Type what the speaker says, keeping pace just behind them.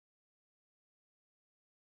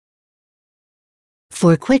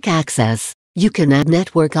For quick access, you can add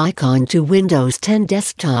network icon to Windows 10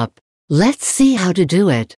 desktop. Let's see how to do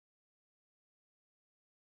it.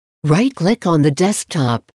 Right-click on the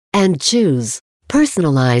desktop and choose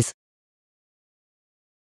Personalize.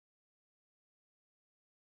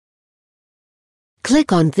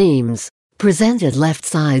 Click on Themes, presented left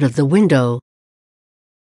side of the window.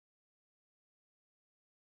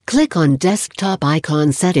 Click on Desktop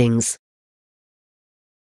Icon Settings.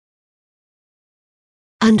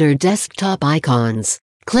 Under Desktop Icons,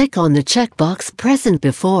 click on the checkbox present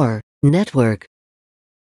before Network.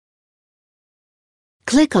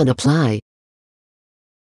 Click on Apply.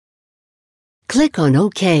 Click on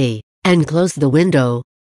OK, and close the window.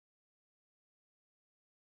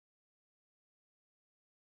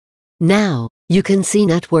 Now, you can see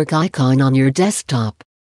network icon on your desktop.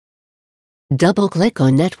 Double-click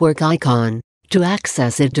on network icon to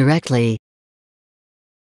access it directly.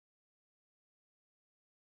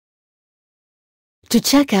 To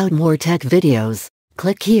check out more tech videos,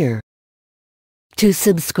 click here. To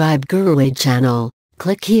subscribe GuruAid channel,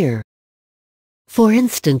 click here. For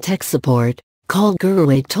instant tech support, call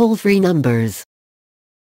GuruAid toll-free numbers